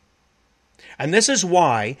approach? And this is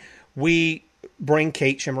why we bring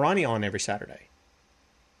Kate Shemirani on every Saturday.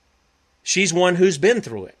 She's one who's been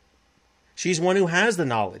through it. She's one who has the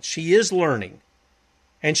knowledge. She is learning.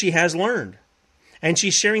 And she has learned. And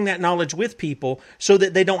she's sharing that knowledge with people so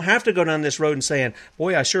that they don't have to go down this road and saying,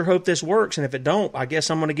 boy, I sure hope this works. And if it don't, I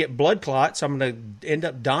guess I'm going to get blood clots. I'm going to end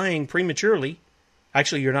up dying prematurely.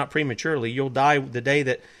 Actually, you're not prematurely. You'll die the day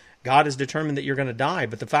that God has determined that you're going to die.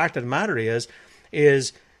 But the fact of the matter is,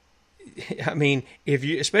 I mean,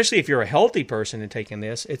 especially if you're a healthy person and taking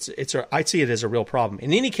this, I see it as a real problem.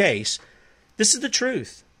 In any case, this is the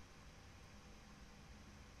truth.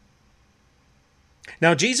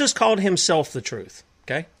 Now, Jesus called himself the truth,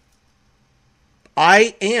 okay?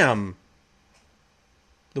 I am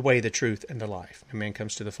the way, the truth, and the life. No man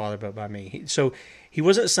comes to the Father but by me. So he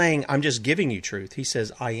wasn't saying, I'm just giving you truth. He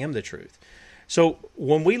says, I am the truth. So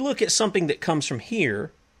when we look at something that comes from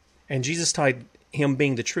here, and Jesus tied him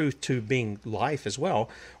being the truth to being life as well,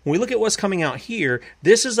 when we look at what's coming out here,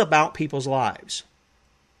 this is about people's lives.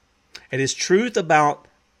 It is truth about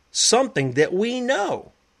something that we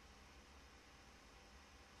know.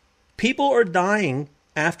 People are dying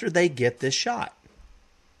after they get this shot.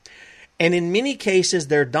 And in many cases,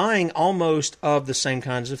 they're dying almost of the same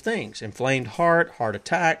kinds of things. Inflamed heart, heart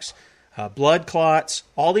attacks, blood clots,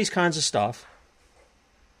 all these kinds of stuff.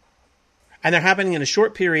 And they're happening in a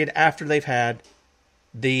short period after they've had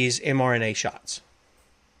these mRNA shots.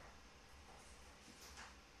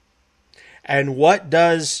 And what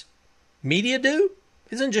does media do?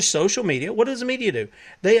 It isn't just social media. What does the media do?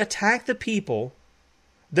 They attack the people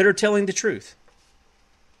that are telling the truth.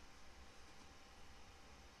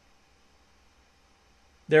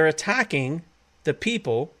 They're attacking the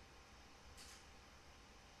people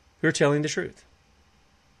who are telling the truth.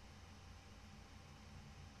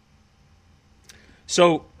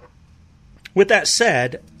 So, with that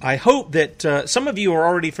said, I hope that some of you are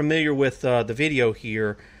already familiar with the video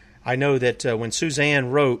here. I know that when Suzanne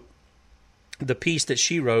wrote the piece that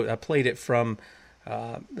she wrote, I played it from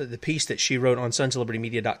the piece that she wrote on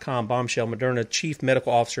sonsoflibertymedia.com, Bombshell, Moderna Chief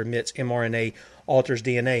Medical Officer Admits mRNA Alters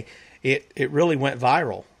DNA. It really went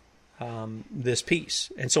viral, this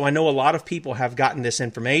piece. And so I know a lot of people have gotten this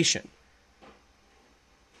information.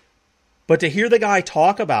 But to hear the guy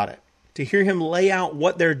talk about it, to hear him lay out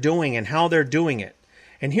what they're doing and how they're doing it.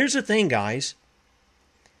 And here's the thing, guys.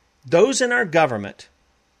 Those in our government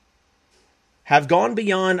have gone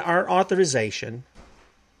beyond our authorization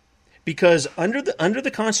because under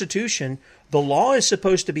the Constitution, the law is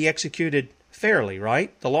supposed to be executed fairly,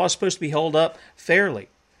 right? The law is supposed to be held up fairly.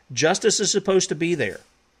 Justice is supposed to be there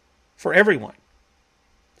for everyone.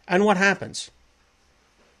 And what happens?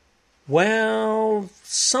 Well,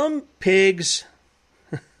 some pigs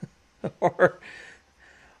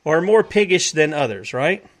are more piggish than others,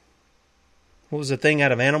 right? What was the thing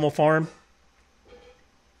out of Animal Farm?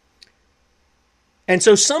 And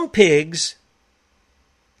so some pigs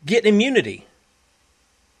get immunity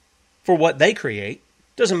for what they create.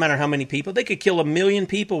 Doesn't matter how many people. They could kill 1 million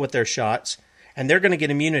people with their shots, and they're going to get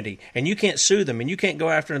immunity. And you can't sue them, and you can't go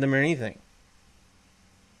after them or anything.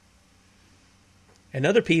 And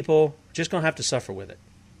other people are just going to have to suffer with it.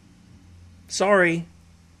 Sorry.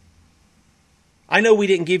 I know we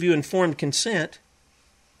didn't give you informed consent.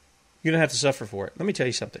 You're going to have to suffer for it. Let me tell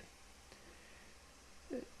you something.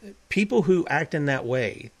 People who act in that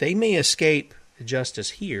way, they may escape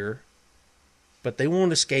justice here, but they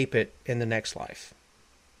won't escape it in the next life.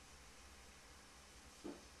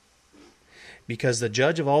 Because the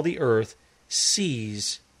judge of all the earth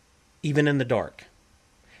sees even in the dark.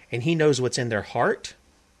 And he knows what's in their heart.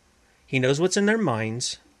 He knows what's in their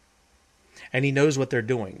minds. And he knows what they're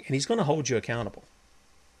doing. And he's going to hold you accountable.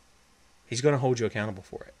 He's going to hold you accountable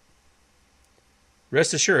for it.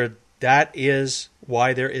 Rest assured, that is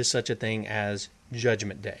why there is such a thing as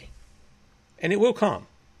Judgment Day. And it will come.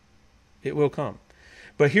 It will come.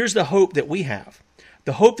 But here's the hope that we have.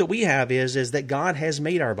 The hope that we have is that God has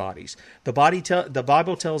made our bodies. The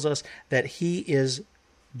Bible tells us that He is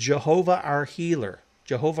Jehovah our healer.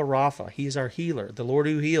 Jehovah Rapha. He is our healer, the Lord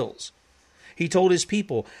who heals. He told His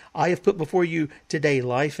people, I have put before you today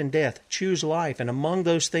life and death. Choose life. And among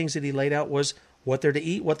those things that He laid out was what they're to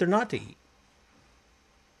eat, what they're not to eat.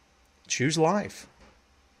 Choose life.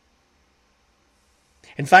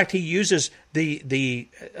 In fact, He uses the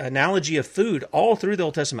analogy of food all through the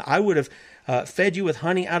Old Testament. I would have fed you with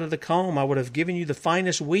honey out of the comb. I would have given you the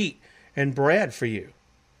finest wheat and bread for you.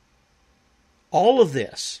 All of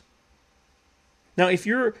this. Now, if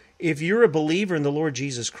you're a believer in the Lord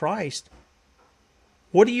Jesus Christ,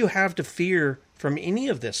 what do you have to fear from any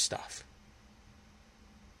of this stuff?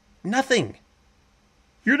 Nothing.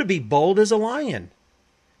 You're to be bold as a lion.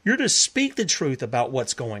 You're to speak the truth about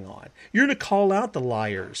what's going on. You're to call out the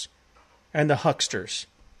liars and the hucksters.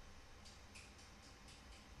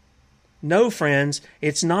 No, friends,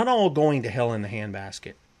 it's not all going to hell in the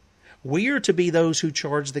handbasket. We are to be those who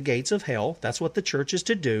charge the gates of hell. That's what the church is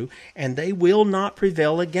to do, and they will not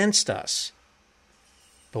prevail against us.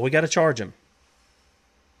 But we got to charge them.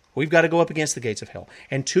 We've got to go up against the gates of hell.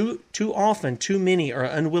 And too often, too many are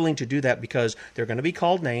unwilling to do that because they're going to be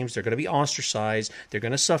called names, they're going to be ostracized, they're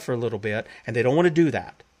going to suffer a little bit, and they don't want to do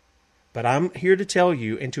that. But I'm here to tell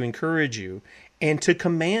you and to encourage you and to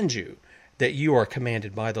command you that you are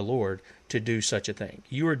commanded by the Lord to do such a thing.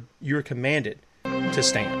 You're commanded to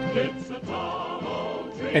stand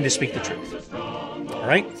and to speak the truth. All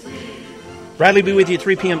right? Bradley will be with you at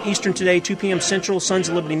 3 p.m. Eastern today, 2 p.m. Central,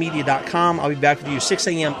 sonsoflibertymedia.com. I'll be back with you 6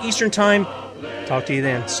 a.m. Eastern Time. Talk to you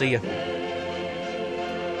then. See ya.